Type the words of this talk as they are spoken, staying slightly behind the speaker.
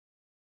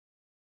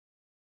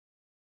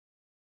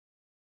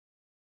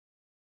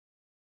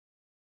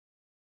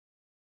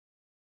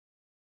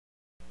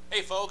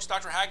Hey folks,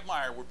 Dr.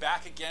 Hagmeyer. We're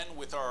back again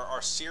with our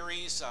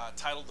series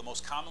titled The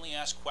Most Commonly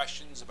Asked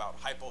Questions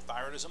About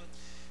Hypothyroidism.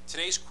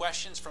 Today's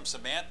question's from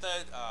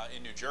Samantha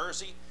in New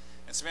Jersey.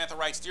 And Samantha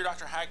writes, Dear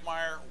Dr.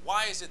 Hagmeyer,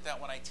 why is it that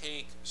when I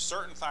take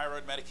certain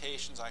thyroid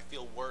medications I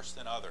feel worse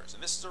than others?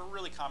 And this is a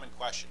really common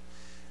question.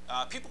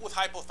 People with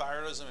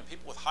hypothyroidism and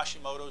people with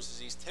Hashimoto's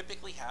disease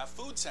typically have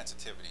food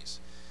sensitivities.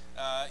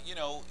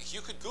 You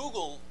could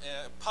Google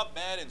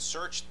PubMed and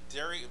search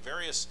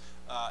various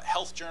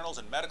health journals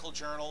and medical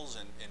journals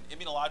and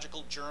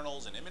immunological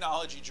journals and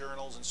immunology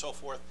journals and so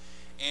forth.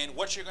 And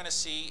what you're going to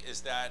see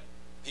is that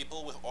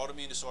people with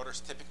autoimmune disorders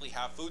typically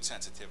have food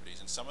sensitivities.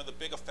 And some of the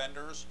big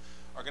offenders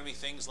are going to be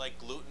things like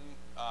gluten,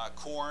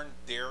 corn,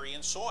 dairy,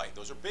 and soy.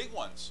 Those are big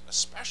ones,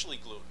 especially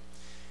gluten.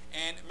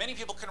 And many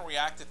people can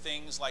react to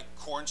things like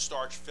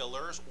cornstarch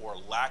fillers or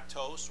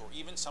lactose or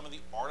even some of the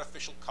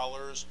artificial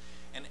colors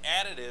and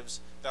additives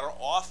that are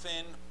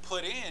often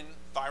put in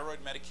thyroid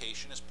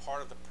medication as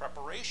part of the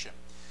preparation.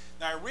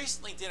 Now, I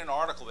recently did an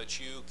article that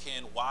you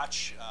can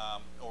watch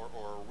or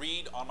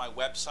read on my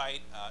website.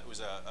 It was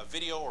a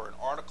video or an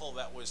article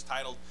that was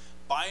titled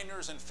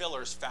Binders and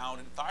Fillers Found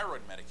in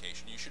Thyroid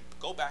Medication. You should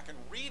go back and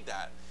read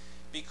that,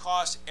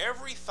 because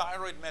every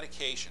thyroid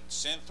medication,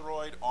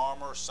 Synthroid,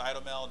 Armour,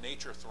 Cytomel,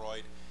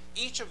 Nature-Throid,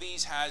 each of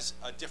these has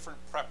a different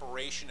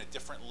preparation, a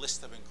different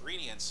list of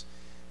ingredients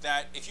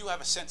that if you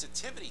have a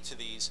sensitivity to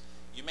these,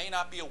 you may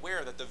not be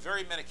aware that the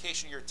very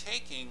medication you're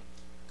taking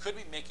could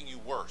be making you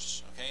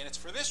worse. Okay? And it's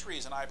for this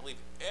reason I believe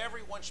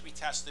everyone should be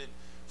tested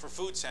for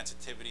food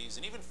sensitivities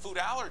and even food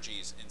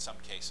allergies in some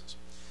cases.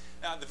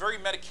 Now, the very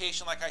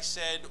medication, like I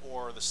said,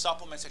 or the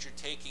supplements that you're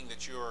taking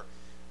that you're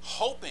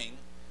hoping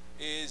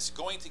is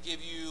going to give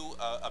you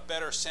a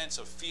better sense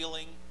of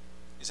feeling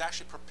is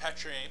actually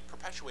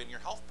perpetuating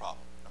your health problem.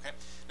 Okay?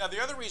 Now,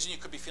 the other reason you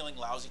could be feeling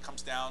lousy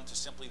comes down to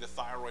simply the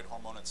thyroid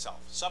hormone itself.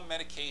 Some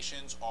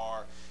medications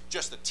are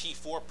just a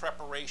T4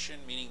 preparation,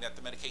 meaning that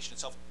the medication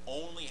itself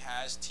only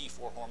has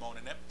T4 hormone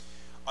in it.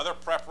 Other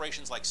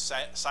preparations like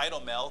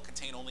Cytomel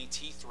contain only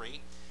T3.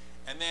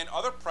 And then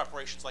other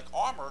preparations like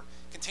Armour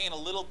contain a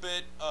little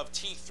bit of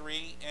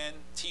T3 and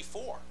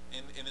T4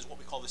 in what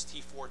we call this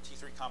T4,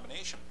 T3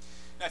 combination.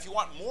 Now, if you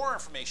want more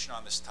information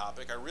on this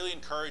topic, I really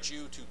encourage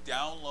you to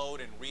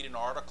download and read an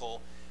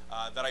article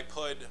that I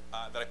put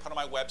on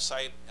my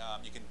website.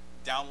 You can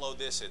download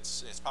this.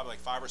 It's probably like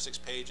 5 or 6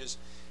 pages,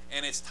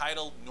 and it's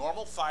titled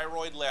Normal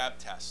Thyroid Lab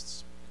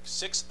Tests: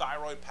 6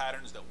 Thyroid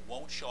Patterns That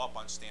Won't Show Up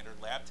on Standard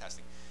Lab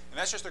Testing. And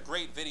that's just a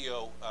great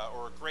video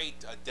or a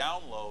great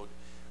download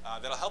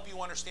that'll help you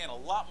understand a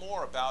lot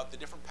more about the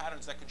different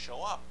patterns that can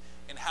show up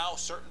and how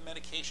certain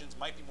medications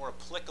might be more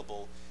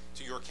applicable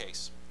to your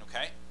case.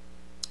 Okay?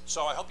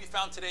 So I hope you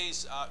found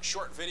today's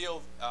short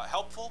video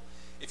helpful.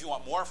 If you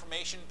want more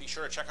information, be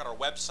sure to check out our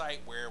website,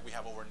 where we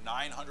have over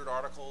 900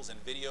 articles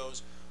and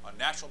videos on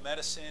natural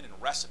medicine and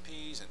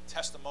recipes and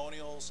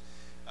testimonials.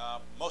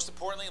 Most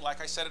importantly,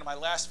 like I said in my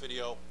last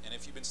video, and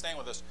if you've been staying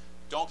with us,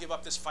 don't give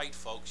up this fight,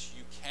 folks.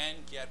 You can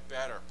get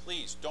better.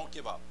 Please don't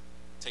give up.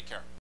 Take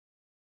care.